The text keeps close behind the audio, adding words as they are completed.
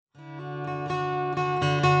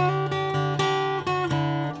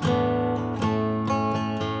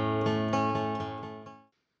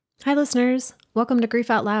Hi, listeners. Welcome to Grief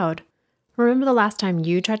Out Loud. Remember the last time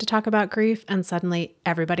you tried to talk about grief and suddenly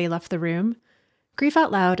everybody left the room? Grief Out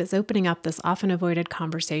Loud is opening up this often avoided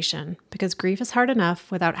conversation because grief is hard enough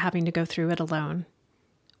without having to go through it alone.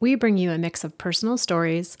 We bring you a mix of personal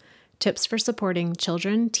stories, tips for supporting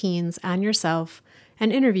children, teens, and yourself,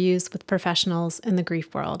 and interviews with professionals in the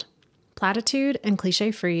grief world. Platitude and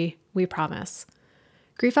cliche-free, we promise.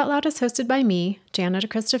 Grief Out Loud is hosted by me, Jana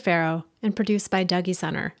DeCristofaro, and produced by Dougy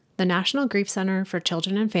Center, the National Grief Center for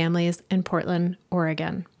Children and Families in Portland,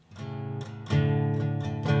 Oregon.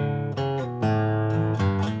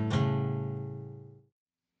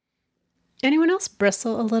 Anyone else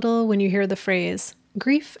bristle a little when you hear the phrase,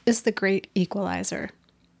 grief is the great equalizer?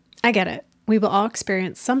 I get it. We will all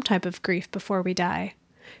experience some type of grief before we die.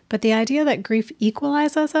 But the idea that grief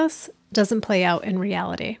equalizes us doesn't play out in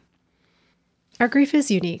reality. Our grief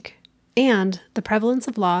is unique, and the prevalence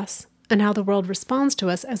of loss and how the world responds to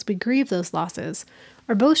us as we grieve those losses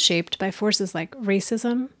are both shaped by forces like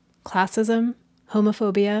racism, classism,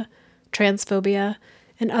 homophobia, transphobia,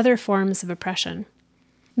 and other forms of oppression.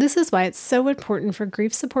 This is why it's so important for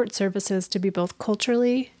grief support services to be both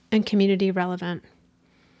culturally and community relevant.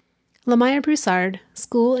 Lamaya Broussard,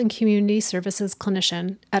 School and Community Services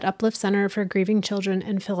Clinician at Uplift Center for Grieving Children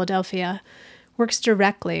in Philadelphia, works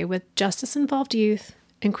directly with justice-involved youth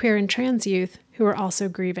and queer and trans youth who are also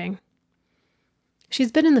grieving.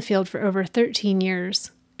 She's been in the field for over 13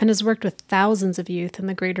 years and has worked with thousands of youth in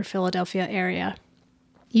the greater Philadelphia area.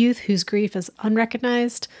 Youth whose grief is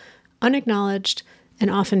unrecognized, unacknowledged, and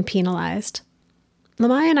often penalized.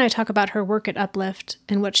 Lamaya and I talk about her work at Uplift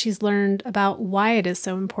and what she's learned about why it is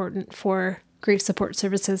so important for grief support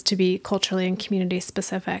services to be culturally and community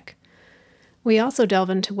specific. We also delve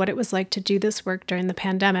into what it was like to do this work during the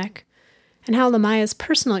pandemic and how Lamaya's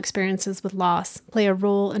personal experiences with loss play a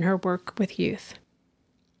role in her work with youth.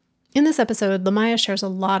 In this episode, Lamaya shares a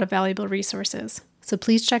lot of valuable resources, so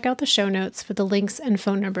please check out the show notes for the links and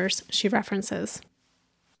phone numbers she references.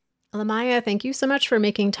 Lamaya, thank you so much for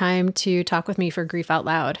making time to talk with me for Grief Out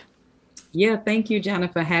Loud. Yeah, thank you, Jana,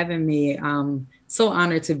 for having me. So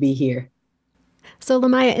honored to be here. So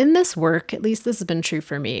Lamaya, in this work, at least this has been true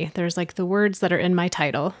for me, there's like the words that are in my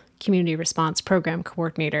title, Community Response Program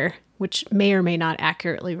Coordinator, which may or may not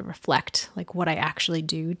accurately reflect like what I actually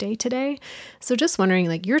do day to day. So just wondering,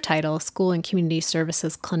 like your title, School and Community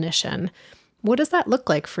Services Clinician, what does that look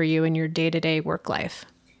like for you in your day-to-day work life?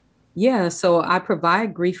 Yeah, so I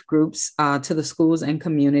provide grief groups to the schools and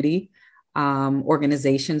community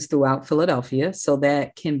organizations throughout Philadelphia. So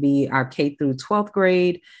that can be our K through 12th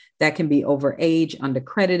grade, that can be over age,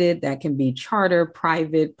 undercredited, that can be charter,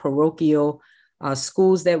 private, parochial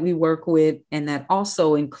schools that we work with. And that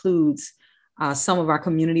also includes some of our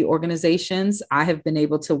community organizations. I have been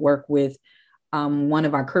able to work with one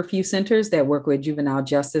of our curfew centers that work with juvenile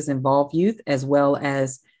justice involved youth, as well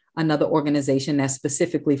as another organization that's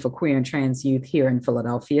specifically for queer and trans youth here in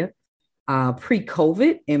Philadelphia.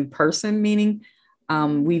 Pre-COVID, in person, meaning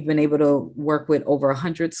we've been able to work with over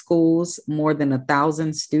 100 schools, more than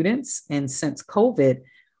 1,000 students. And since COVID,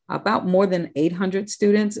 about more than 800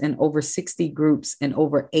 students and over 60 groups in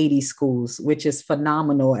over 80 schools, which is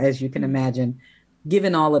phenomenal, as you can imagine,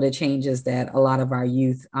 given all of the changes that a lot of our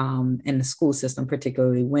youth and the school system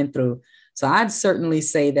particularly went through. So I'd certainly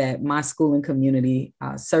say that my school and community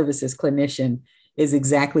services clinician is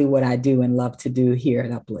exactly what I do and love to do here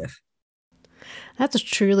at Uplift. That's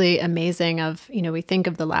truly amazing we think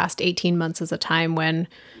of the last 18 months as a time when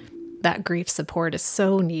that grief support is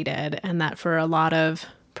so needed and that for a lot of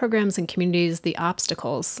programs and communities, the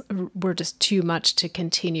obstacles were just too much to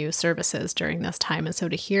continue services during this time. And so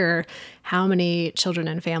to hear how many children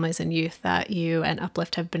and families and youth that you and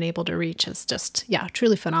Uplift have been able to reach is just,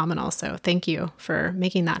 truly phenomenal. So thank you for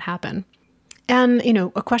making that happen. And,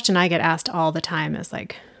 a question I get asked all the time is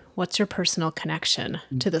like, what's your personal connection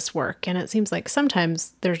to this work? And it seems like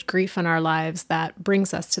sometimes there's grief in our lives that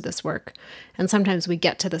brings us to this work. And sometimes we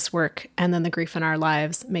get to this work and then the grief in our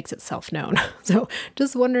lives makes itself known. So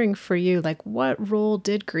just wondering for you, like what role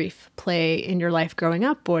did grief play in your life growing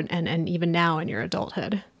up and even now in your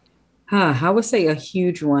adulthood? I would say a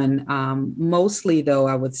huge one. Mostly though,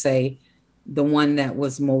 I would say the one that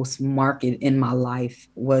was most marked in my life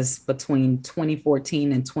was between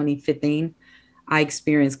 2014 and 2015. I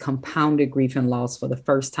experienced compounded grief and loss for the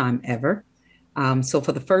first time ever. So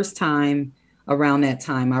for the first time around that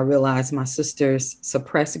time, I realized my sister's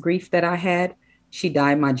suppressed grief that I had. She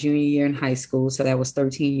died my junior year in high school. So that was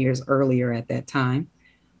 13 years earlier at that time.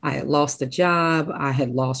 I had lost a job. I had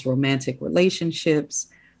lost romantic relationships.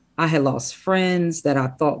 I had lost friends that I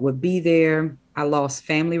thought would be there. I lost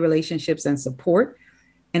family relationships and support.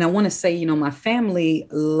 And I want to say, my family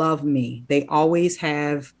love me. They always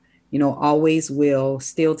have, always will,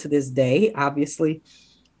 still to this day, obviously.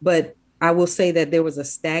 But I will say that there was a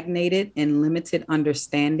stagnated and limited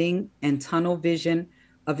understanding and tunnel vision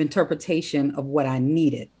of interpretation of what I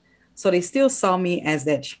needed. So they still saw me as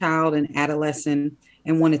that child and adolescent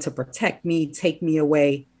and wanted to protect me, take me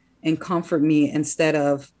away, and comfort me instead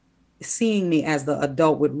of seeing me as the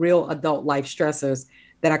adult with real adult life stressors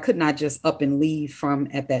that I could not just up and leave from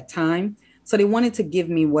at that time. So they wanted to give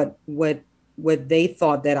me what they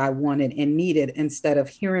thought that I wanted and needed instead of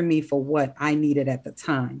hearing me for what I needed at the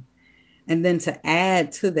time. And then to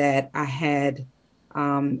add to that, I had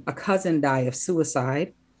a cousin die of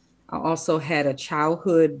suicide. I also had a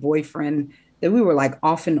childhood boyfriend that we were like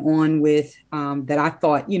off and on with, that I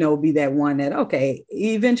thought, be that one that, okay,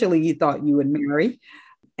 eventually you thought you would marry.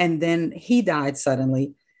 And then he died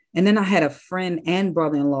suddenly. And then I had a friend and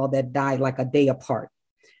brother in law that died like a day apart.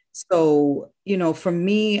 So, for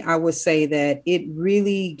me, I would say that it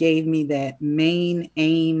really gave me that main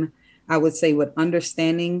aim, I would say, with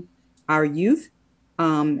understanding our youth,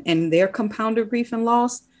 and their compounded grief and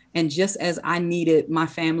loss. And just as I needed my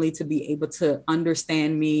family to be able to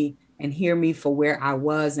understand me and hear me for where I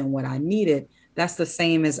was and what I needed, that's the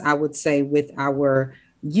same as I would say with our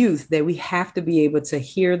youth, that we have to be able to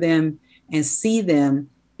hear them and see them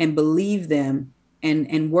and believe them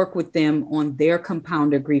and work with them on their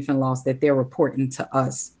compounded grief and loss that they're reporting to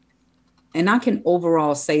us. And I can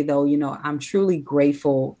overall say, though, I'm truly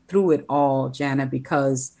grateful through it all, Jana,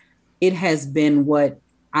 because it has been what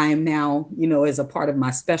I am now, as a part of my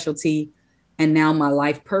specialty and now my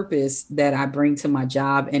life purpose that I bring to my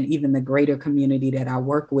job and even the greater community that I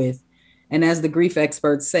work with. And as the grief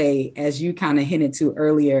experts say, as you kind of hinted to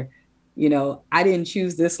earlier, I didn't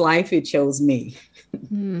choose this life, it chose me.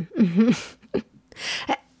 Mm-hmm.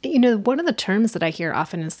 One of the terms that I hear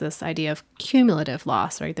often is this idea of cumulative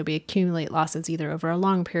loss, right? That we accumulate losses either over a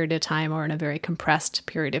long period of time or in a very compressed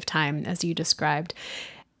period of time, as you described.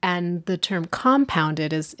 And the term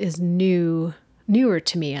compounded is newer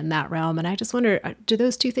to me in that realm. And I just wonder, do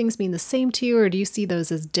those two things mean the same to you, or do you see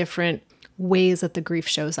those as different ways that the grief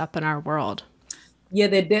shows up in our world? Yeah,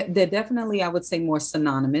 they're definitely, I would say, more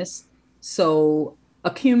synonymous. So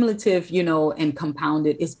accumulative, and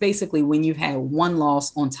compounded is basically when you've had one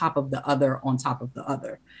loss on top of the other, on top of the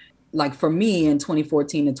other. Like for me in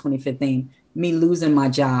 2014 and 2015, me losing my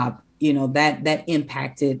job, that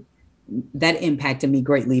impacted me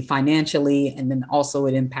greatly financially. And then also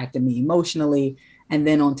it impacted me emotionally. And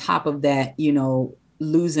then on top of that,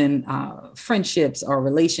 losing friendships or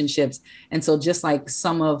relationships. And so just like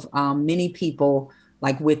some of many people,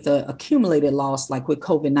 like with the accumulated loss, like with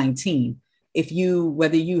COVID-19,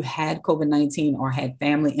 whether you had COVID-19 or had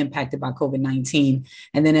family impacted by COVID-19,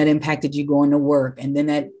 and then that impacted you going to work, and then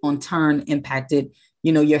that on turn impacted,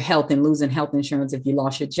 your health and losing health insurance if you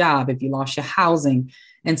lost your job, if you lost your housing.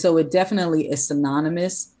 And so it definitely is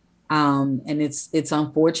synonymous. And it's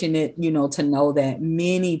unfortunate, to know that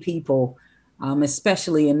many people,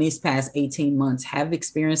 especially in these past 18 months, have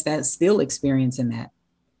experienced that, still experiencing that.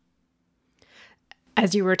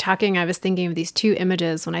 As you were talking, I was thinking of these two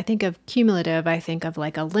images. When I think of cumulative, I think of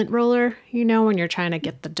like a lint roller, when you're trying to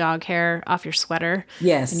get the dog hair off your sweater.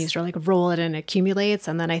 Yes. And you sort of like roll it and it accumulates.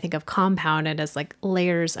 And then I think of compounded as like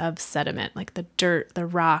layers of sediment, like the dirt, the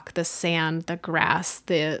rock, the sand, the grass,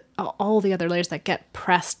 all the other layers that get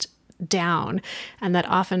pressed down. And that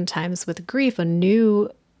oftentimes with grief, a new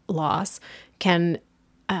loss can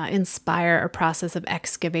inspire a process of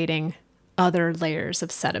excavating other layers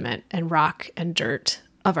of sediment and rock and dirt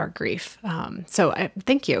of our grief. So I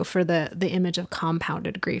thank you for the image of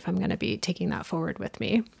compounded grief. I'm going to be taking that forward with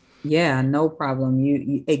me. Yeah, no problem.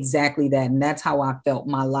 You exactly that. And that's how I felt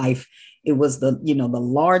my life. It was the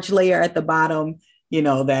large layer at the bottom,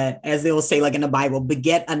 that, as they'll say, like in the Bible,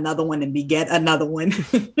 beget another one and beget another one.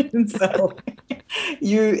 So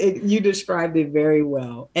you described it very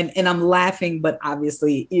well. And I'm laughing, but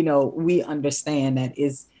obviously, we understand that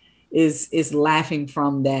is laughing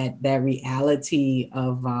from that reality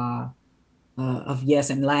of yes,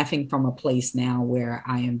 and laughing from a place now where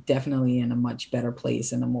I am definitely in a much better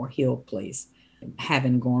place and a more healed place,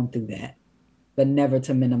 having gone through that, but never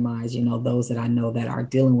to minimize, those that I know that are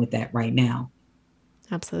dealing with that right now.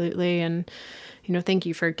 Absolutely. And, thank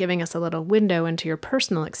you for giving us a little window into your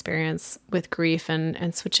personal experience with grief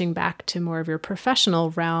and switching back to more of your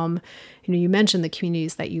professional realm. You mentioned the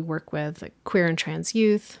communities that you work with, like queer and trans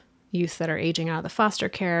youth that are aging out of the foster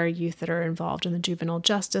care, youth that are involved in the juvenile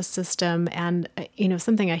justice system. And,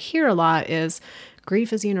 something I hear a lot is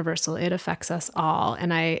grief is universal. It affects us all.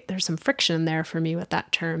 And there's some friction there for me with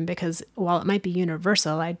that term, because while it might be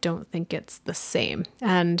universal, I don't think it's the same.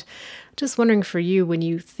 And just wondering for you, when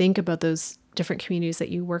you think about those different communities that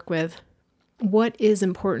you work with, what is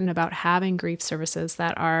important about having grief services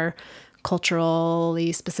that are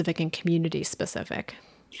culturally specific and community specific?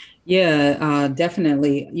 Yeah,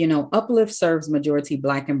 definitely. Uplift serves majority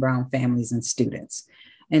Black and Brown families and students.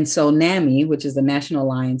 And so NAMI, which is the National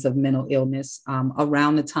Alliance of Mental Illness,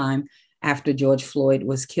 around the time after George Floyd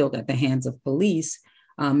was killed at the hands of police,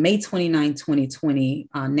 May 29, 2020,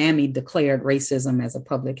 NAMI declared racism as a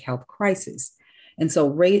public health crisis. And so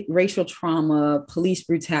racial trauma, police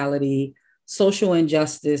brutality, social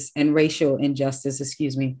injustice, and racial injustice,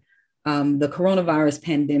 the coronavirus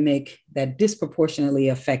pandemic that disproportionately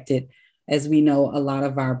affected, as we know, a lot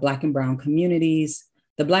of our Black and Brown communities,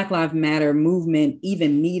 the Black Lives Matter movement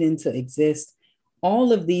even needing to exist.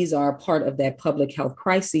 All of these are part of that public health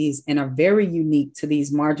crises and are very unique to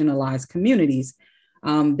these marginalized communities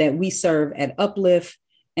that we serve at Uplift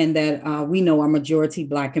and that we know are majority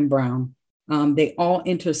Black and Brown. They all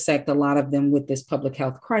intersect, a lot of them, with this public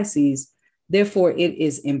health crises. Therefore, it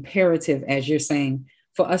is imperative, as you're saying,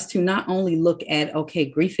 for us to not only look at, okay,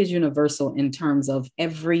 grief is universal in terms of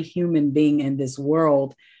every human being in this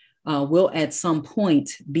world will at some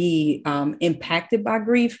point be impacted by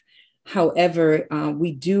grief. However,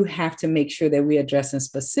 we do have to make sure that we're addressing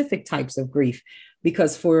specific types of grief,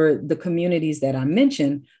 because for the communities that I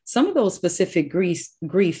mentioned, some of those specific grief,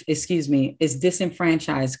 is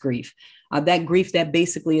disenfranchised grief. That grief that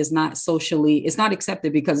basically it's not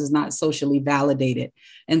accepted because it's not socially validated.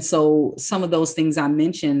 And so some of those things I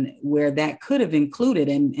mentioned where that could have included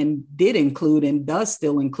and did include and does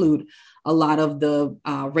still include a lot of the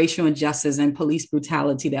racial injustice and police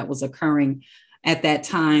brutality that was occurring at that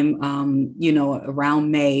time,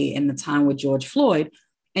 around May and the time with George Floyd.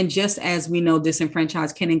 And just as we know,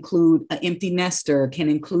 disenfranchised can include an empty nester, can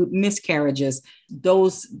include miscarriages,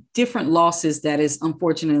 those different losses that is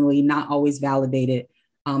unfortunately not always validated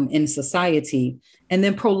in society. And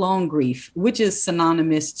then prolonged grief, which is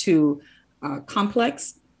synonymous to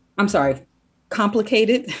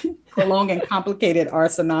complicated. Prolonged and complicated are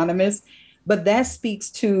synonymous, but that speaks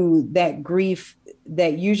to that grief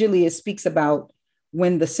that usually it speaks about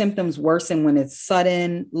when the symptoms worsen, when it's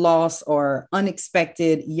sudden loss or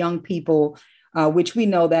unexpected young people, which we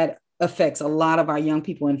know that affects a lot of our young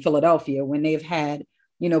people in Philadelphia when they've had,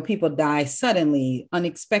 people die suddenly,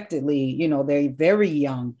 unexpectedly, they're very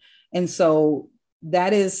young. And so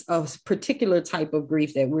that is a particular type of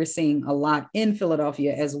grief that we're seeing a lot in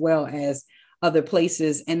Philadelphia as well as other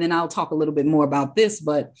places. And then I'll talk a little bit more about this,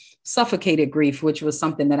 but suffocated grief, which was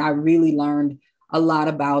something that I really learned a lot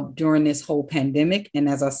about during this whole pandemic. And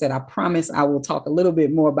as I said, I promise I will talk a little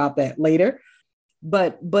bit more about that later.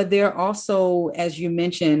 But there also, as you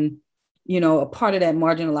mentioned, a part of that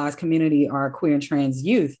marginalized community are queer and trans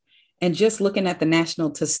youth. And just looking at the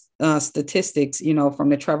national statistics, from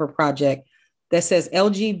the Trevor Project that says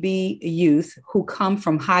LGB youth who come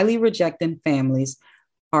from highly rejected families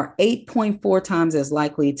are 8.4 times as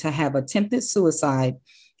likely to have attempted suicide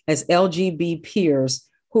as LGB peers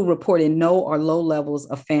who reported no or low levels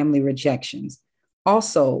of family rejections.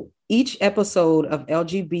 Also, each episode of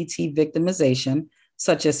LGBT victimization,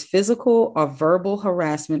 such as physical or verbal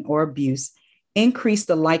harassment or abuse, increased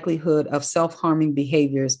the likelihood of self-harming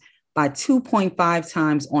behaviors by 2.5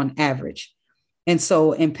 times on average. And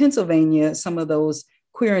so in Pennsylvania, some of those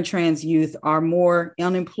queer and trans youth are more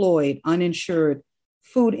unemployed, uninsured,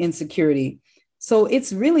 food insecurity. So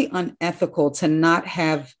it's really unethical to not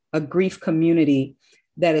have a grief community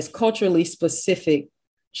that is culturally specific,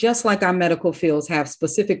 just like our medical fields have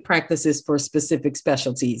specific practices for specific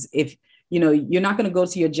specialties. If you're not going to go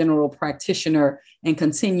to your general practitioner and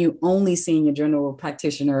continue only seeing your general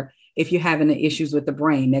practitioner if you're having the issues with the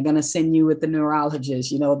brain. They're going to send you with the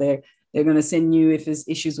neurologist. They're going to send you, if it's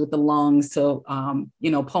issues with the lungs, to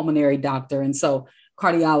pulmonary doctor, and so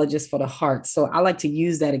cardiologist for the heart. So I like to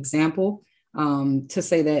use that example to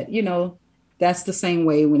say that that's the same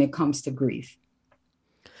way when it comes to grief.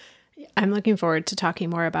 I'm looking forward to talking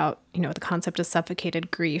more about, the concept of suffocated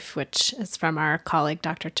grief, which is from our colleague,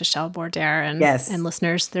 Dr. Tashelle Bourdaire. And, yes. And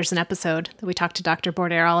listeners, there's an episode that we talked to Dr.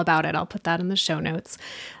 Bourdaire all about it. I'll put that in the show notes.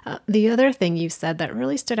 The other thing you said that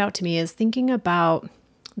really stood out to me is thinking about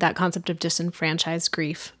that concept of disenfranchised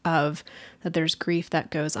grief, of that there's grief that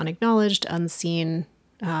goes unacknowledged, unseen,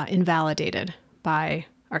 invalidated by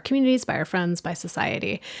our communities, by our friends, by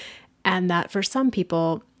society. And that for some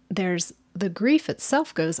people, the grief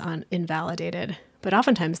itself goes invalidated, but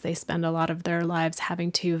oftentimes they spend a lot of their lives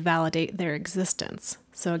having to validate their existence.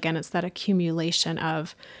 So again, it's that accumulation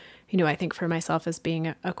of, I think for myself as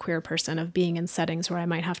being a queer person, of being in settings where I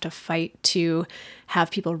might have to fight to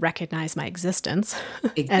have people recognize my existence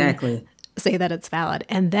and Exactly. say that it's valid.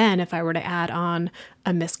 And then if I were to add on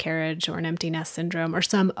a miscarriage or an empty nest syndrome or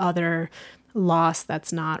some other loss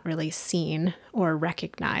that's not really seen or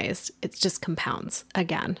recognized, it just compounds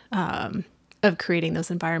again, of creating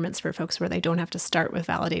those environments for folks where they don't have to start with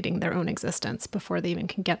validating their own existence before they even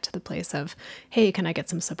can get to the place of, hey, can I get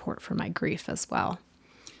some support for my grief as well?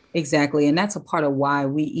 Exactly. And that's a part of why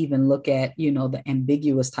we even look at, the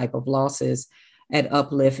ambiguous type of losses at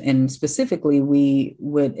Uplift. And specifically, we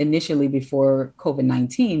would initially, before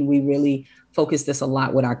COVID-19, we really focused this a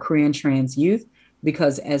lot with our queer and trans youth,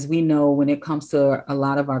 because as we know, when it comes to a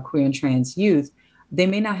lot of our queer and trans youth, they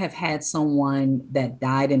may not have had someone that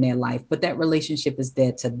died in their life, but that relationship is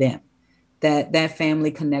dead to them. That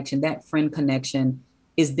family connection, that friend connection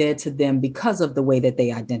is dead to them because of the way that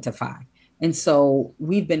they identify. And so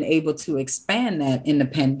we've been able to expand that in the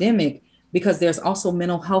pandemic because there's also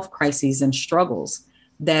mental health crises and struggles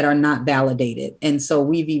that are not validated. And so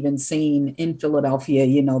we've even seen in Philadelphia,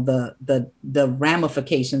 the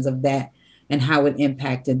ramifications of that and how it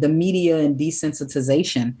impacted the media and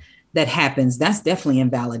desensitization that happens. That's definitely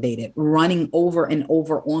invalidated. Running over and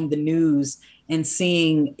over on the news and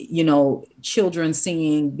seeing, children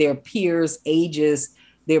seeing their peers' ages,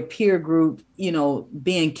 their peer group,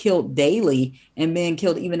 being killed daily and being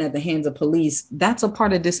killed even at the hands of police. That's a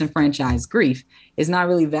part of disenfranchised grief. It's not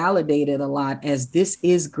really validated a lot as this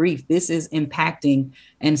is grief. This is impacting.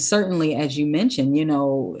 And certainly, as you mentioned,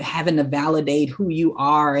 having to validate who you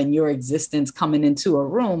are and your existence coming into a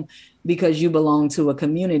room because you belong to a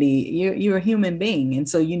community. You're a human being. And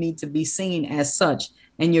so you need to be seen as such.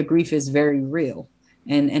 And your grief is very real.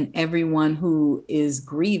 And everyone who is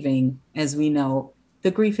grieving, as we know, the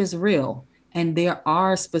grief is real. And there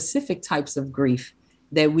are specific types of grief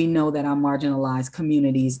that we know that our marginalized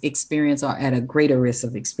communities experience or at a greater risk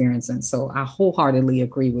of experiencing. So I wholeheartedly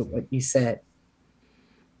agree with what you said.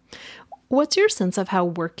 What's your sense of how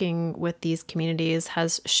working with these communities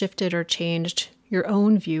has shifted or changed your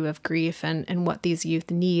own view of grief and what these youth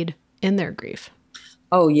need in their grief?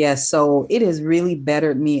 Oh, yes. So it has really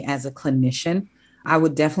bettered me as a clinician. I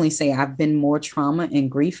would definitely say I've been more trauma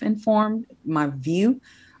and grief informed, my view.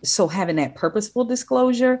 So having that purposeful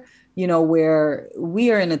disclosure, where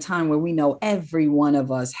we are in a time where we know every one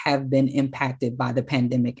of us have been impacted by the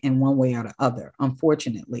pandemic in one way or the other,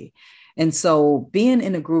 unfortunately. And so being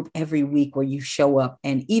in a group every week where you show up,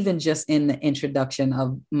 and even just in the introduction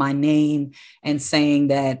of my name and saying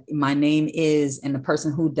that my name is, and the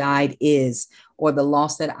person who died is, or the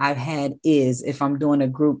loss that I've had is, if I'm doing a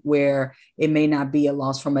group where it may not be a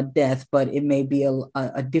loss from a death, but it may be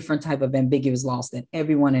a different type of ambiguous loss that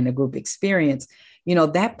everyone in the group experienced,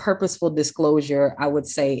 that purposeful disclosure, I would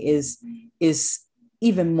say is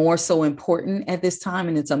even more so important at this time.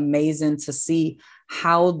 And it's amazing to see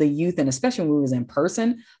how the youth, and especially when we was in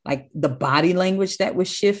person, like the body language that would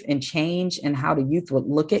shift and change, and how the youth would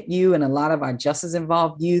look at you, and a lot of our justice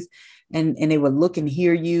involved youth, and they would look and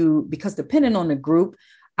hear you, because depending on the group,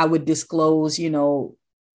 I would disclose,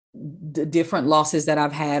 the different losses that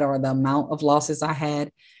I've had or the amount of losses I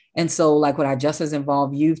had. And so like with our justice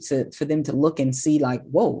involved youth, for them to look and see like,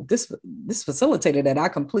 whoa, this facilitator that I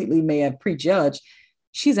completely may have prejudged,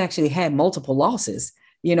 she's actually had multiple losses,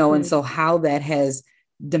 and so how that has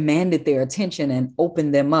demanded their attention and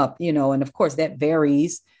opened them up, and of course that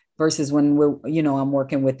varies versus when I'm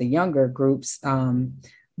working with the younger groups.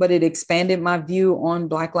 But it expanded my view on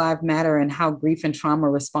Black Lives Matter and how grief and trauma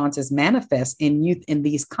responses manifest in youth in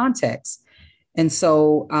these contexts. And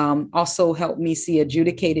so also helped me see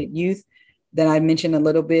adjudicated youth that I mentioned a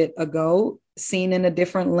little bit ago, seen in a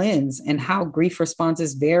different lens, and how grief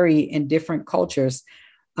responses vary in different cultures.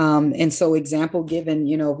 And so example given,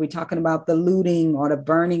 if we're talking about the looting or the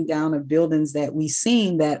burning down of buildings that we've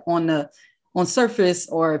seen, that on surface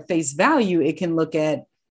or face value, it can look at,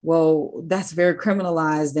 well, that's very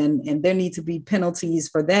criminalized and there need to be penalties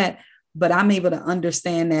for that. But I'm able to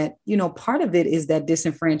understand that, part of it is that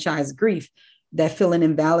disenfranchised grief, that feeling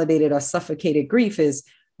invalidated or suffocated grief is,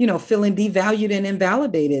 feeling devalued and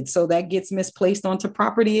invalidated. So that gets misplaced onto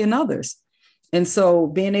property and others. And so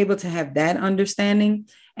being able to have that understanding,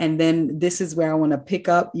 and then this is where I want to pick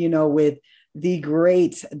up, with the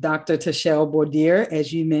great Dr. Tashelle Bourdier,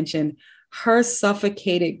 as you mentioned, her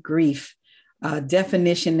suffocated grief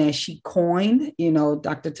definition that she coined,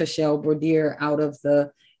 Dr. Tashelle Bourdier out of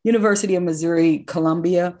the University of Missouri,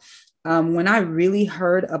 Columbia. When I really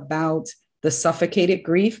heard about the suffocated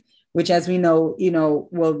grief, which, as we know,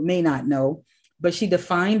 well, may not know, but she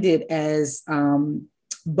defined it as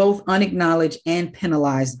both unacknowledged and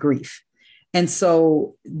penalized grief. And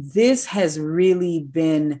so this has really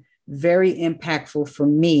been very impactful for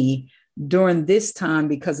me during this time,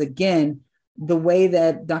 because again, the way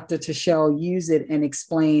that Dr. Tashel used it and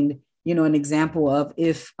explained, an example of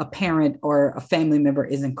if a parent or a family member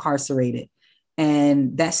is incarcerated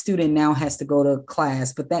and that student now has to go to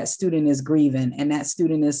class, but that student is grieving and that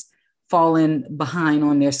student is falling behind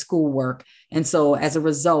on their schoolwork. And so as a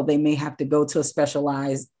result, they may have to go to a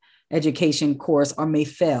specialized education course or may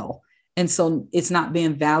fail. And so it's not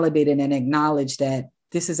being validated and acknowledged that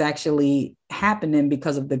this is actually happening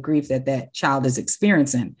because of the grief that that child is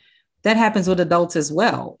experiencing. That happens with adults as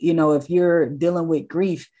well. If you're dealing with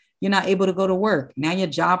grief, you're not able to go to work. Now your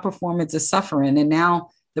job performance is suffering, and now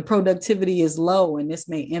the productivity is low, and this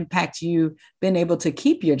may impact you being able to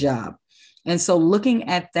keep your job. And so looking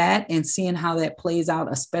at that and seeing how that plays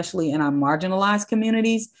out, especially in our marginalized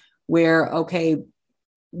communities where, okay,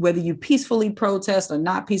 whether you peacefully protest or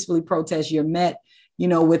not peacefully protest, you're met,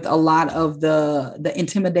 with a lot of the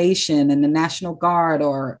intimidation and the National Guard,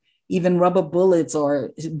 or even rubber bullets,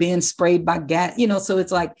 or being sprayed by gas, so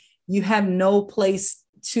it's like you have no place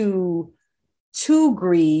to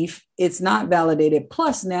grieve. It's not validated.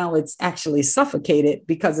 Plus now it's actually suffocated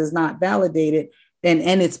because it's not validated,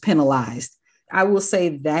 and it's penalized. I will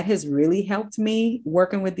say that has really helped me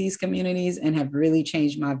working with these communities and have really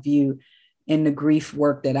changed my view in the grief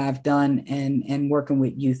work that I've done and working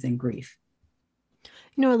with youth in grief.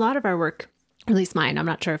 A lot of our work, at least mine, I'm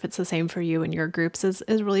not sure if it's the same for you and your groups, is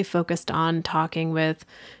really focused on talking with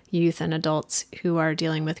youth and adults who are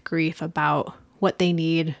dealing with grief about what they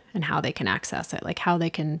need and how they can access it, like how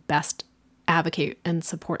they can best advocate and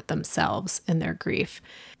support themselves in their grief.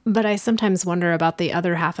 But I sometimes wonder about the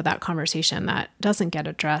other half of that conversation that doesn't get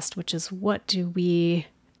addressed, which is what do we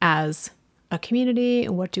as a community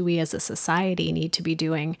and what do we as a society need to be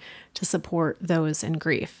doing to support those in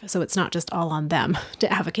grief? So it's not just all on them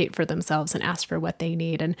to advocate for themselves and ask for what they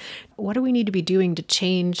need. And what do we need to be doing to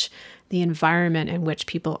change the environment in which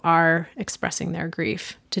people are expressing their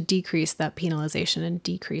grief to decrease that penalization and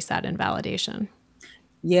decrease that invalidation?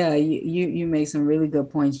 Yeah, you made some really good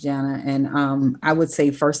points, Jana. And I would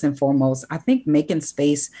say first and foremost, I think making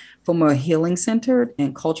space for more healing centered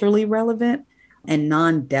and culturally relevant and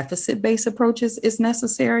non-deficit based approaches is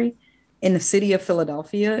necessary. In the city of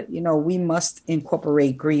Philadelphia, we must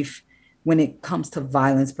incorporate grief when it comes to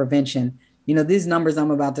violence prevention. These numbers I'm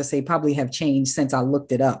about to say probably have changed since I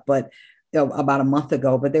looked it up, but about a month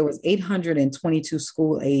ago, but there was 822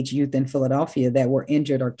 school-age youth in Philadelphia that were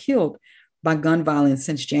injured or killed by gun violence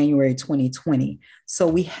since January 2020. So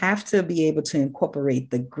we have to be able to incorporate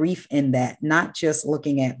the grief in that, not just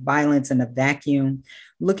looking at violence in a vacuum,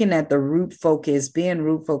 looking at the root focus, being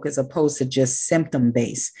root focus opposed to just symptom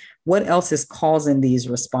based. What else is causing these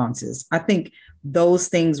responses? I think those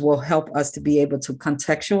things will help us to be able to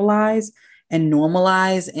contextualize and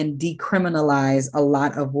normalize and decriminalize a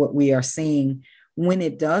lot of what we are seeing when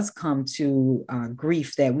it does come to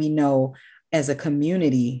grief that we know as a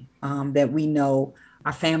community, that we know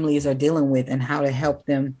our families are dealing with, and how to help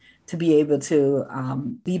them to be able to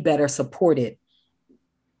be better supported.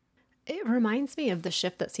 It reminds me of the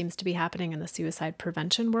shift that seems to be happening in the suicide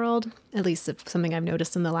prevention world, at least something I've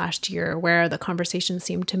noticed in the last year, where the conversation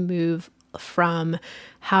seemed to move from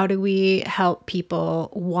how do we help people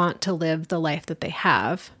want to live the life that they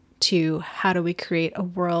have to how do we create a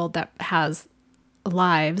world that has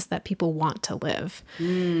lives that people want to live.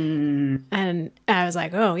 And I was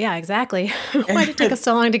like, oh yeah, exactly. Why did it take us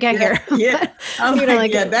so long to get here? Yeah.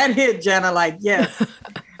 That hit Jana, yes.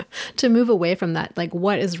 To move away from that, like,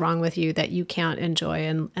 what is wrong with you that you can't enjoy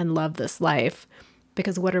and love this life?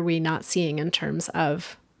 Because what are we not seeing in terms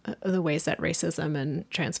of the ways that racism and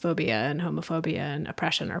transphobia and homophobia and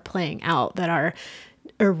oppression are playing out that are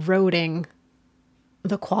eroding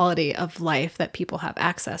the quality of life that people have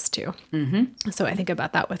access to. Mm-hmm. So I think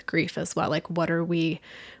about that with grief as well. Like, what are we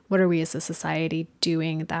as a society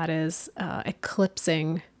doing that is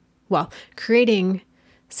creating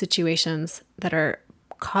situations that are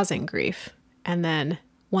causing grief? And then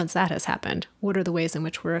once that has happened, what are the ways in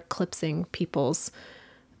which we're eclipsing people's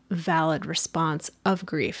valid response of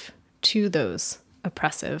grief to those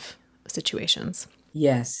oppressive situations?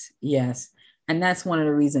 Yes. And that's one of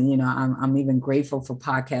the reasons, I'm even grateful for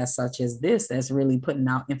podcasts such as this, that's really putting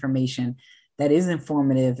out information that is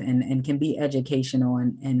informative and can be educational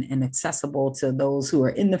and accessible to those who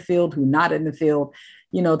are in the field, who not in the field,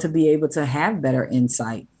 to be able to have better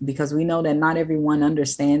insight, because we know that not everyone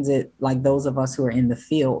understands it like those of us who are in the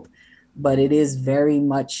field, but it is very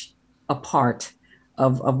much a part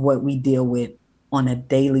of what we deal with on a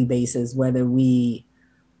daily basis, whether we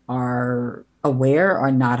are aware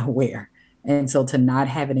or not aware. And so to not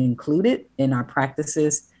have it included in our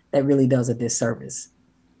practices, that really does a disservice.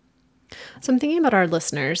 So I'm thinking about our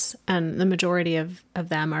listeners, and the majority of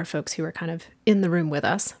them are folks who are kind of in the room with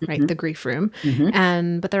us, right? The grief room.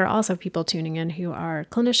 But there are also people tuning in who are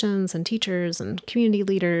clinicians and teachers and community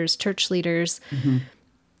leaders, church leaders.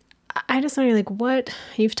 I just wonder, like, what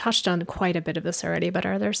you've touched on quite a bit of this already, but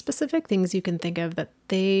are there specific things you can think of that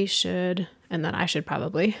they should, and that I should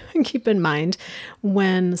probably keep in mind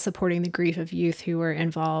when supporting the grief of youth who are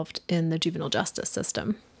involved in the juvenile justice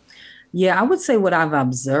system? Yeah, I would say what I've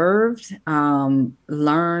observed,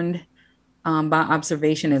 learned by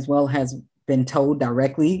observation, as well has been told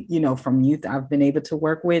directly, from youth I've been able to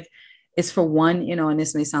work with, is for one, and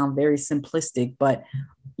this may sound very simplistic, but,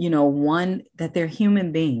 one, that they're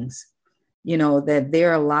human beings, that there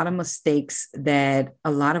are a lot of mistakes that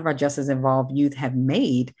a lot of our justice involved youth have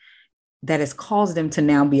made that has caused them to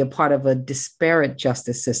now be a part of a disparate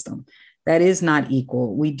justice system that is not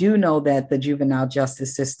equal. We do know that the juvenile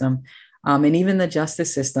justice system and even the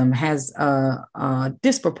justice system has a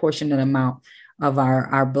disproportionate amount of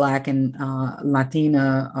our Black and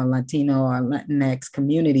Latino or Latinx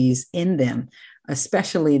communities in them,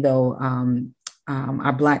 especially though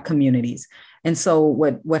our Black communities. And so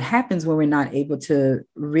what happens when we're not able to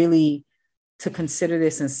really to consider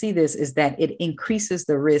this and see this is that it increases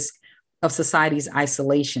the risk of society's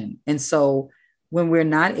isolation. And so when we're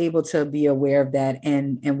not able to be aware of that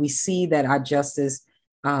and we see that our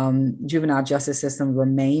juvenile justice system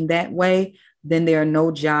remain that way, then there are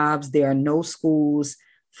no jobs, there are no schools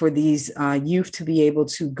for these youth to be able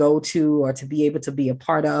to go to or to be able to be a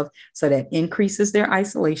part of. So that increases their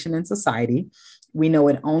isolation in society. We know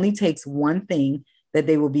it only takes one thing that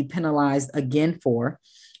they will be penalized again for.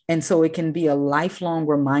 And so it can be a lifelong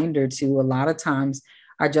reminder to a lot of times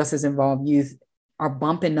our justice involved youth are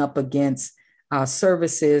bumping up against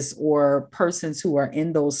services or persons who are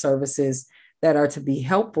in those services that are to be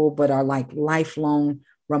helpful, but are like lifelong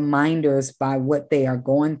reminders by what they are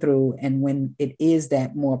going through. And when it is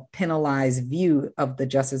that more penalized view of the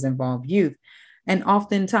justice involved youth, and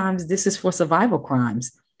oftentimes this is for survival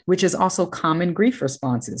crimes, which is also common grief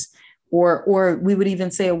responses, or we would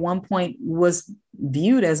even say at one point was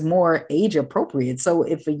viewed as more age appropriate. So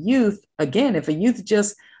if a youth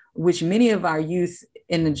just, which many of our youth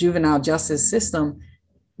in the juvenile justice system,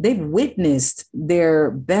 they've witnessed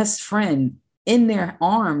their best friend in their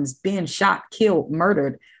arms being shot, killed,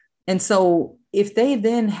 murdered. And so if they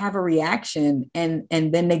then have a reaction and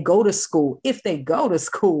then they go to school,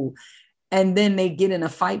 and then they get in a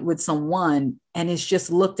fight with someone and it's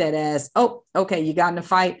just looked at as, oh, okay, you got in a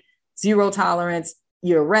fight, zero tolerance,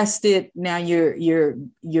 you're arrested. Now you're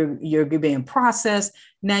being processed.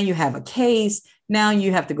 Now you have a case. Now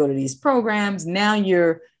you have to go to these programs. Now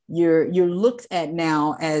you're looked at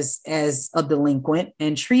now as a delinquent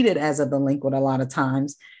and treated as a delinquent a lot of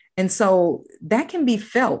times. And so that can be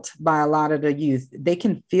felt by a lot of the youth. They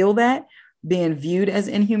can feel that being viewed as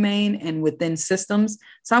inhumane and within systems.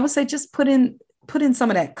 So I would say just put in some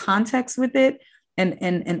of that context with it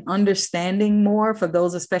and understanding more for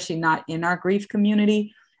those, especially not in our grief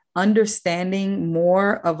community, understanding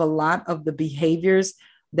more of a lot of the behaviors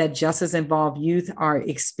that justice involved youth are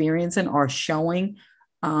experiencing or showing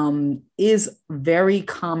is very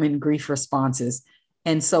common grief responses.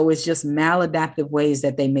 And so it's just maladaptive ways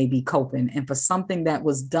that they may be coping. And for something that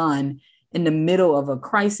was done in the middle of a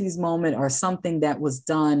crisis moment or something that was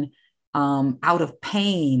done out of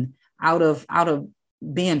pain, out of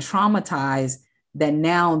being traumatized, that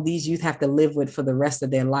now these youth have to live with for the rest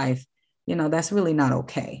of their life, that's really not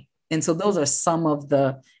okay. And so those are some of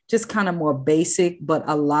the just kind of more basic, but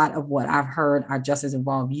a lot of what I've heard our justice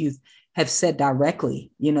involved youth have said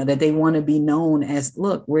directly, that they want to be known as,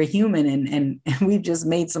 look, we're human and we've just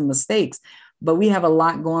made some mistakes, but we have a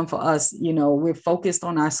lot going for us. We're focused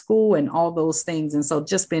on our school and all those things. And so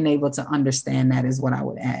just being able to understand that is what I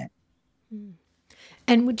would add.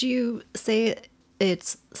 And would you say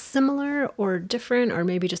it's similar or different, or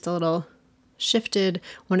maybe just a little shifted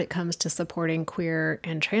when it comes to supporting queer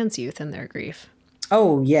and trans youth in their grief?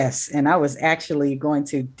 Oh, yes. And I was actually going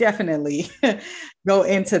to definitely go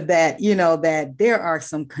into that, that there are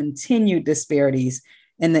some continued disparities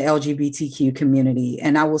in the LGBTQ community.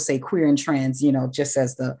 And I will say queer and trans, just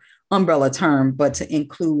as the umbrella term, but to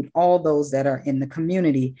include all those that are in the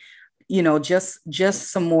community,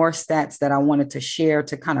 just some more stats that I wanted to share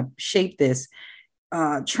to kind of shape this.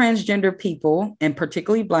 Transgender people, and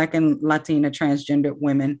particularly Black and Latina transgender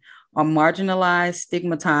women, are marginalized,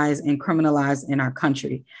 stigmatized, and criminalized in our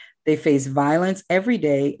country. They face violence every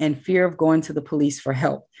day and fear of going to the police for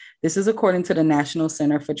help. This is according to the National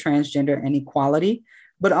Center for Transgender and Equality,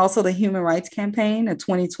 but also the Human Rights Campaign of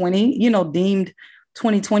 2020, deemed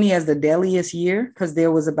 2020 as the deadliest year because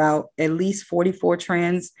there was about at least 44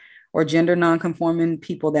 trans or gender nonconforming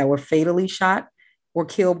people that were fatally shot or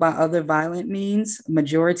killed by other violent means,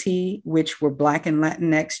 majority which were Black and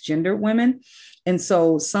Latinx gendered women. And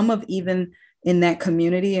so some of even in that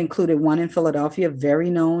community included one in Philadelphia, very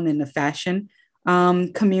known in the fashion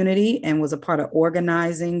community, and was a part of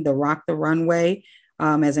organizing the Rock the Runway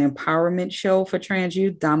as an empowerment show for trans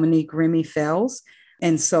youth, Dominique Remy Fells.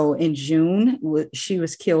 And so in June, she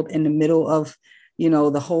was killed in the middle of,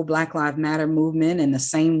 the whole Black Lives Matter movement. And the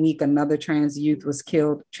same week, another woman was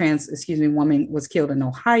killed in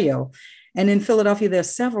Ohio. And in Philadelphia, there are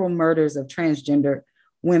several murders of transgender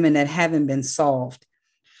women that haven't been solved.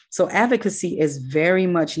 So advocacy is very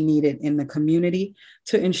much needed in the community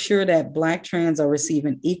to ensure that Black trans are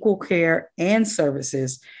receiving equal care and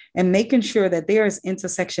services, and making sure that there is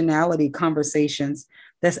intersectionality conversations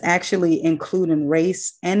that's actually including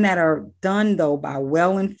race, and that are done though by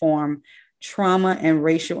well-informed, trauma and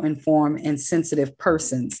racial informed and sensitive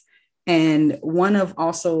persons. And one of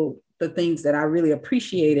also the things that I really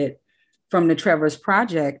appreciated from the Trevor's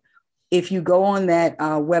Project, if you go on that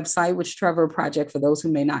website, which Trevor Project, for those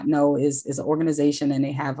who may not know, is an organization, and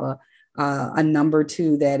they have a number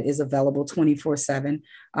too that is available 24/7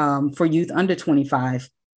 for youth under 25.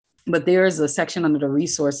 But there is a section under the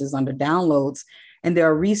resources under downloads, and there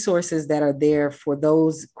are resources that are there for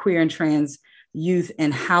those queer and trans youth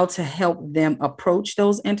and how to help them approach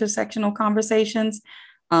those intersectional conversations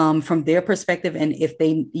from their perspective. And if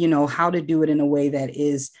they, how to do it in a way that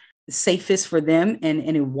is safest for them,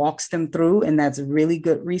 and it walks them through. And that's really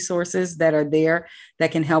good resources that are there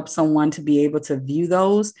that can help someone to be able to view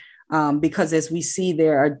those. Because as we see,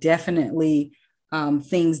 there are definitely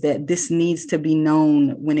things that this needs to be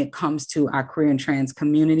known when it comes to our queer and trans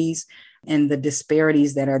communities, and the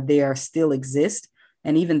disparities that are there still exist.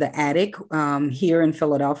 And even the Attic here in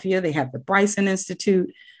Philadelphia, they have the Bryson Institute,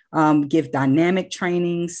 give dynamic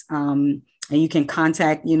trainings. And you can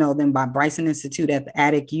contact, them by Bryson Institute at the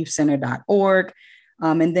atticyouthcenter.org.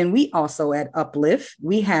 And then we also at Uplift,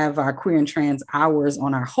 we have our queer and trans hours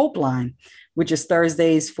on our Hope line, which is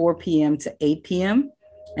Thursdays, 4 p.m. to 8 p.m.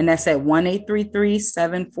 And that's at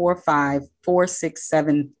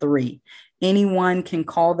 1-833-745-4673. Anyone can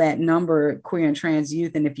call that number, queer and trans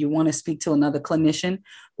youth. And if you want to speak to another clinician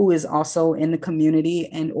who is also in the community,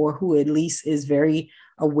 and or who at least is very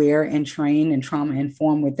aware and trained and trauma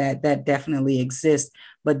informed with that definitely exists.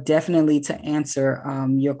 But definitely to answer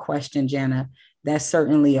your question, Jana, that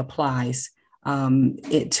certainly applies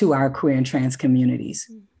to our queer and trans communities.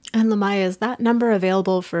 And Lamaya, is that number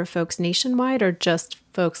available for folks nationwide or just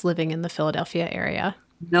folks living in the Philadelphia area?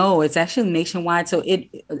 No, it's actually nationwide. So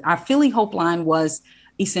our Philly Hope line was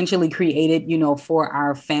essentially created, for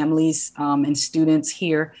our families and students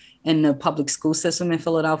here in the public school system in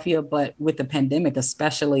Philadelphia. But with the pandemic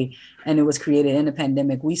especially, and it was created in the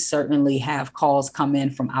pandemic, we certainly have calls come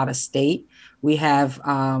in from out of state. We have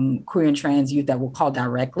queer and trans youth that will call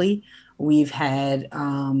directly. We've had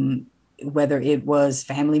whether it was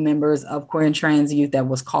family members of queer and trans youth that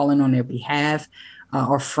was calling on their behalf,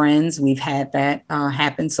 or friends, we've had that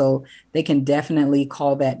happen. So they can definitely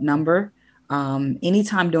call that number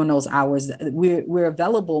anytime during those hours. We're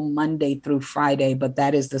available Monday through Friday, but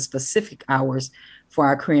that is the specific hours for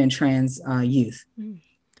our queer and trans youth.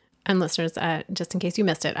 And listeners, just in case you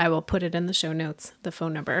missed it, I will put it in the show notes, the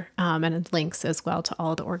phone number, and links as well to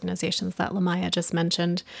all the organizations that Lamaya just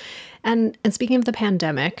mentioned. And speaking of the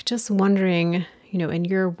pandemic, just wondering, in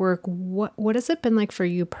your work, what has it been like for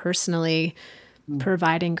you personally,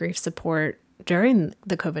 providing grief support during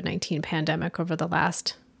the COVID-19 pandemic over the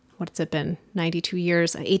last, what's it been, 92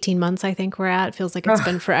 years, 18 months, I think we're at. It feels like it's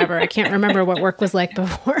been forever. I can't remember what work was like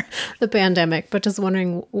before the pandemic, but just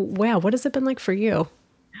wondering, wow, what has it been like for you?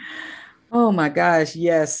 Oh my gosh,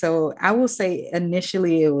 yes. So I will say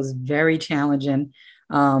initially it was very challenging.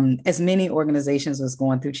 As many organizations was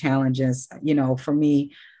going through challenges, for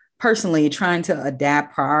me personally, trying to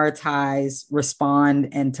adapt, prioritize, respond,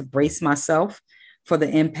 and to brace myself for the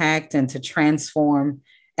impact and to transform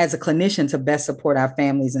as a clinician to best support our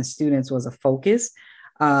families and students was a focus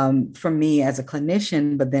for me as a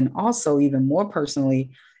clinician. But then also even more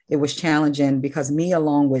personally, it was challenging because me,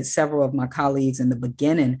 along with several of my colleagues in the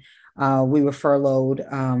beginning, we were furloughed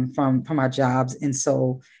from our jobs. And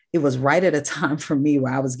so it was right at a time for me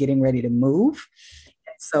where I was getting ready to move.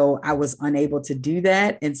 So I was unable to do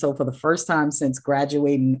that. And so for the first time since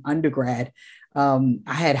graduating undergrad,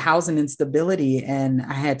 I had housing instability and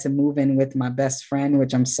I had to move in with my best friend,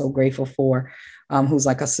 which I'm so grateful for, who's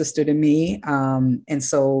like a sister to me. And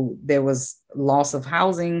so there was loss of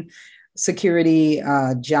housing security,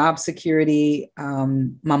 job security.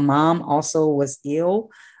 My mom also was ill,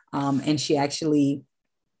 and she actually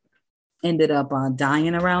ended up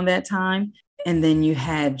dying around that time. And then you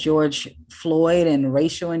had George Floyd and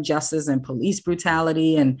racial injustice and police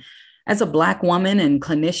brutality. And as a Black woman and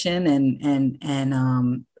clinician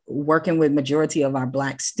and working with majority of our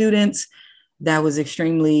Black students, that was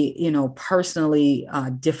extremely, personally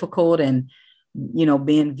difficult. And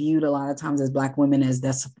being viewed a lot of times as Black women as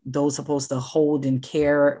those supposed to hold and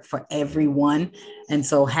care for everyone. And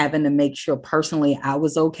so having to make sure personally I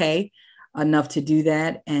was okay enough to do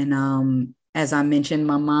that. And as I mentioned,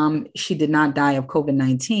 my mom, she did not die of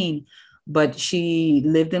COVID-19, but she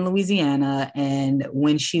lived in Louisiana. And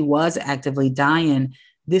when she was actively dying,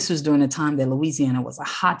 this was during a time that Louisiana was a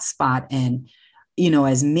hot spot. And,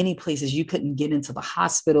 as many places you couldn't get into the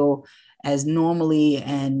hospital as normally.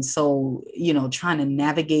 And so, trying to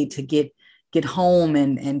navigate to get home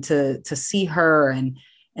and to see her.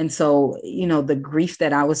 And so, the grief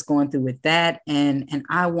that I was going through with that. And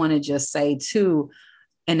I want to just say too,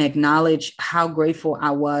 and acknowledge how grateful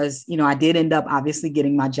I was. I did end up obviously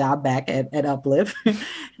getting my job back at Uplift.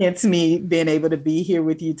 It's me being able to be here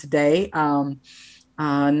with you today,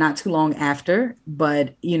 not too long after.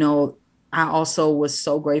 But, I also was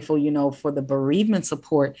so grateful, for the bereavement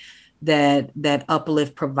support that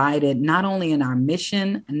Uplift provided, not only in our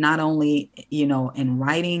mission, not only, in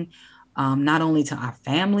writing, not only to our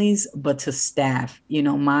families, but to staff.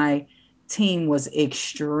 My team was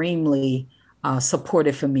extremely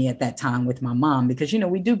supportive for me at that time with my mom, because,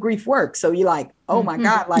 we do grief work. So you're like, oh my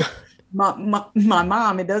God, like my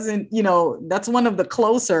mom, it doesn't, that's one of the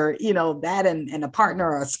closer, that and a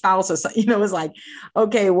partner or a spouse or something, it's like,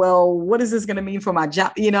 okay, well, what is this going to mean for my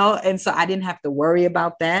job? And so I didn't have to worry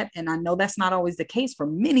about that. And I know that's not always the case for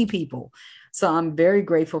many people. So I'm very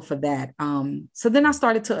grateful for that. So then I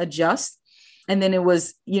started to adjust. And then it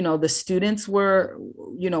was, the students were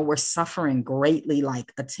suffering greatly,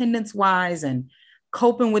 like attendance wise and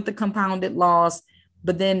coping with the compounded loss.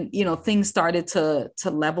 But then, things started to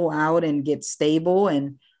level out and get stable.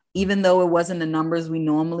 And even though it wasn't the numbers we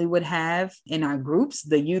normally would have in our groups,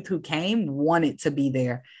 the youth who came wanted to be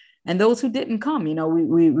there. And those who didn't come,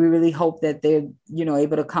 we really hope that they're,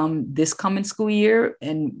 able to come this coming school year.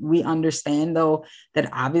 And we understand, though, that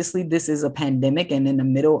obviously this is a pandemic, and in the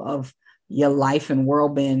middle of your life and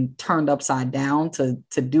world being turned upside down to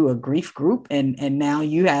do a grief group. And now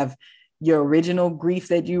you have your original grief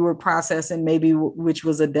that you were processing, maybe which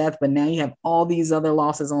was a death, but now you have all these other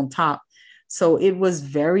losses on top. So it was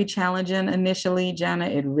very challenging initially, Jana.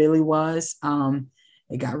 It really was.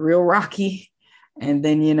 It got real rocky. And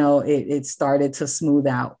then, it started to smooth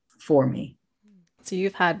out for me. So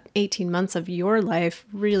you've had 18 months of your life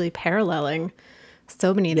really paralleling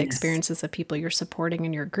so many of the experiences of people you're supporting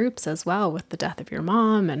in your groups as well, with the death of your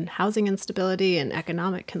mom and housing instability and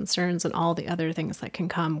economic concerns and all the other things that can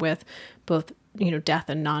come with both, death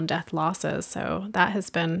and non-death losses. So that has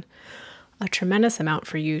been a tremendous amount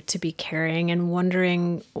for you to be carrying, and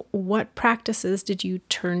wondering, what practices did you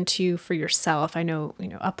turn to for yourself? I know,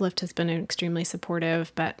 Uplift has been extremely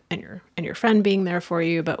supportive, but and your friend being there for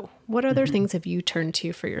you, but what other things have you turned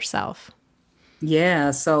to for yourself?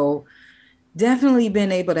 Yeah. So definitely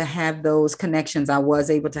been able to have those connections I was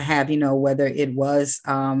able to have, whether it was,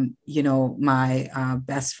 my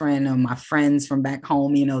best friend or my friends from back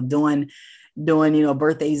home, doing,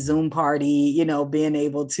 birthday Zoom party, being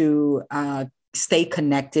able to stay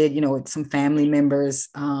connected, with some family members,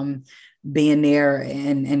 being there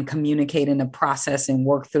and communicating the process and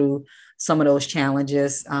work through some of those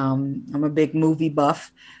challenges. I'm a big movie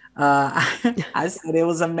buff. I said it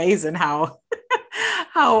was amazing how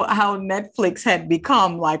Netflix had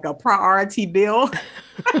become like a priority bill.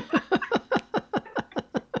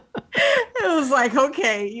 It was like,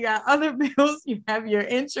 okay, you got other bills, you have your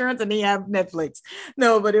insurance, and then you have Netflix.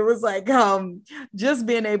 No, but it was like just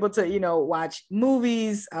being able to, watch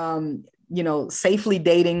movies, safely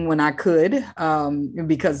dating when I could,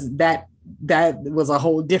 because that was a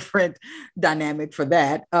whole different dynamic for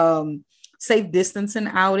that. Safe distancing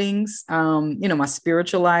outings, my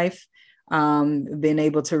spiritual life, being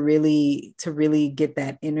able to really get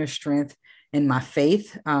that inner strength in my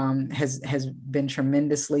faith has been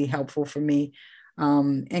tremendously helpful for me,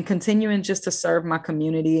 and continuing just to serve my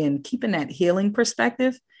community and keeping that healing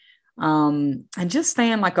perspective, and just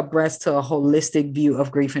staying like abreast to a holistic view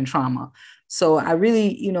of grief and trauma. So I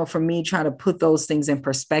really, for me, try to put those things in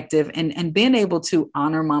perspective, and being able to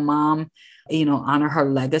honor my mom honor her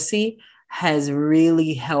legacy has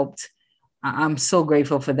really helped. I'm so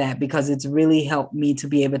grateful for that because it's really helped me to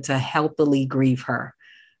be able to healthily grieve her.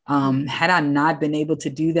 Had I not been able to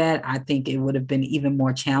do that, I think it would have been even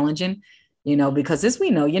more challenging, because as we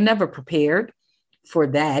know, you're never prepared for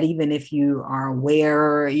that. Even if you are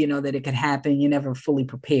aware, that it could happen, you're never fully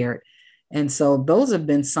prepared. And so those have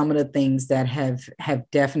been some of the things that have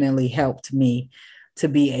definitely helped me to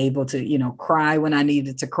be able to, cry when I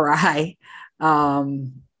needed to cry.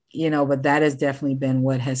 But that has definitely been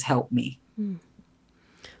what has helped me.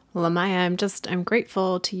 Well, Amaya, I'm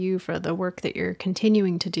grateful to you for the work that you're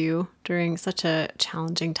continuing to do during such a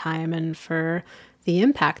challenging time and for the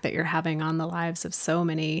impact that you're having on the lives of so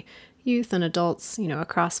many youth and adults,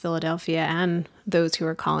 across Philadelphia and those who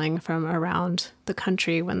are calling from around the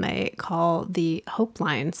country when they call the Hope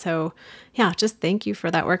Line. So yeah, just thank you for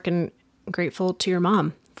that work and grateful to your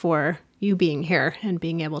mom for you being here and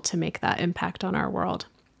being able to make that impact on our world.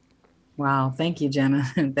 Wow. Thank you,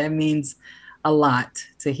 Jenna. That means a lot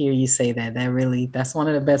to hear you say that. That's one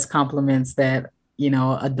of the best compliments that,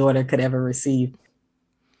 a daughter could ever receive.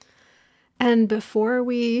 And before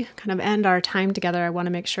we kind of end our time together, I want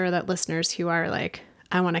to make sure that listeners who are like,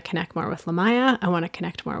 I want to connect more with Lamaya, I want to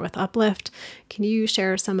connect more with Uplift, can you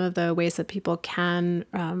share some of the ways that people can,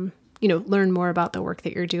 learn more about the work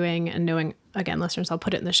that you're doing? And knowing, again, listeners, I'll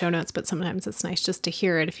put it in the show notes, but sometimes it's nice just to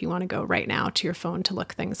hear it if you want to go right now to your phone to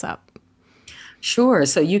look things up. Sure.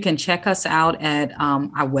 So you can check us out at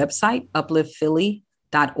our website,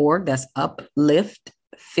 upliftphilly.org. That's Uplift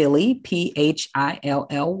Philly,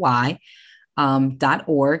 PHILLY.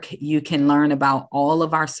 .org. You can learn about all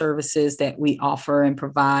of our services that we offer and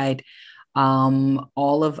provide,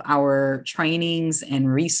 all of our trainings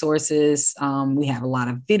and resources. We have a lot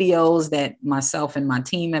of videos that myself and my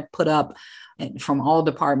team have put up from all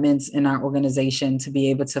departments in our organization to be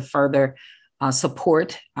able to further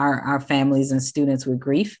support our families and students with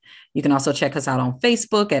grief. You can also check us out on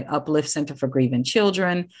Facebook at Uplift Center for Grieving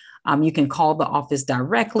Children. You can call the office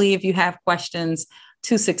directly if you have questions.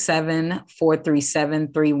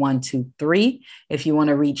 267-437-3123. If you want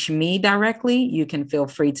to reach me directly, you can feel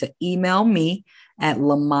free to email me at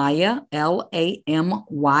Lamaya,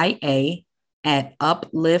 LAMYA, at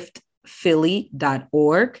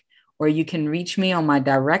upliftphilly.org, or you can reach me on my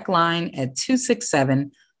direct line at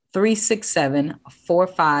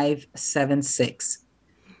 267-367-4576.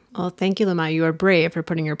 Well, thank you, Lamaya. You are brave for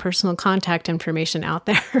putting your personal contact information out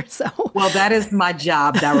there. Well, that is my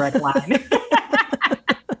job, direct line.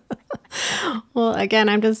 Well, again,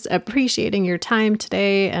 I'm just appreciating your time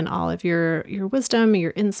today and all of your wisdom,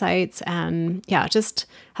 your insights, and just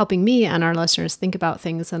helping me and our listeners think about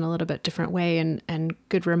things in a little bit different way and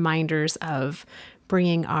good reminders of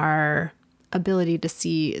bringing our ability to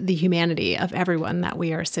see the humanity of everyone that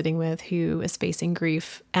we are sitting with who is facing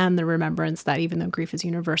grief, and the remembrance that even though grief is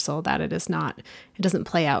universal, that it doesn't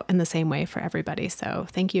play out in the same way for everybody. So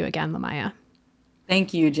thank you again, Lamaya.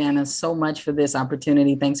 Thank you, Jana, so much for this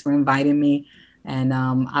opportunity. Thanks for inviting me. And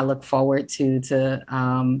I look forward to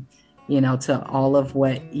all of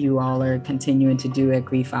what you all are continuing to do at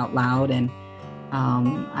Grief Out Loud. And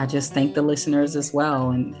I just thank the listeners as well.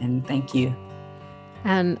 And thank you.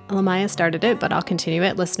 And Lamaya started it, but I'll continue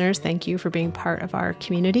it. Listeners, thank you for being part of our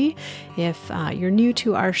community. If you're new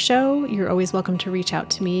to our show, you're always welcome to reach out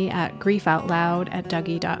to me at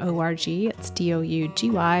griefoutloud@dougy.org. It's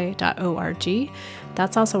DOUGY.org.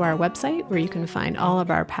 That's also our website where you can find all of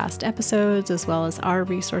our past episodes as well as our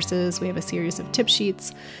resources. We have a series of tip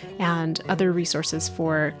sheets and other resources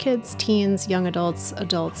for kids, teens, young adults,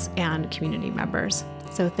 and community members.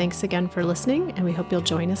 So thanks again for listening, and we hope you'll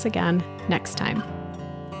join us again next time.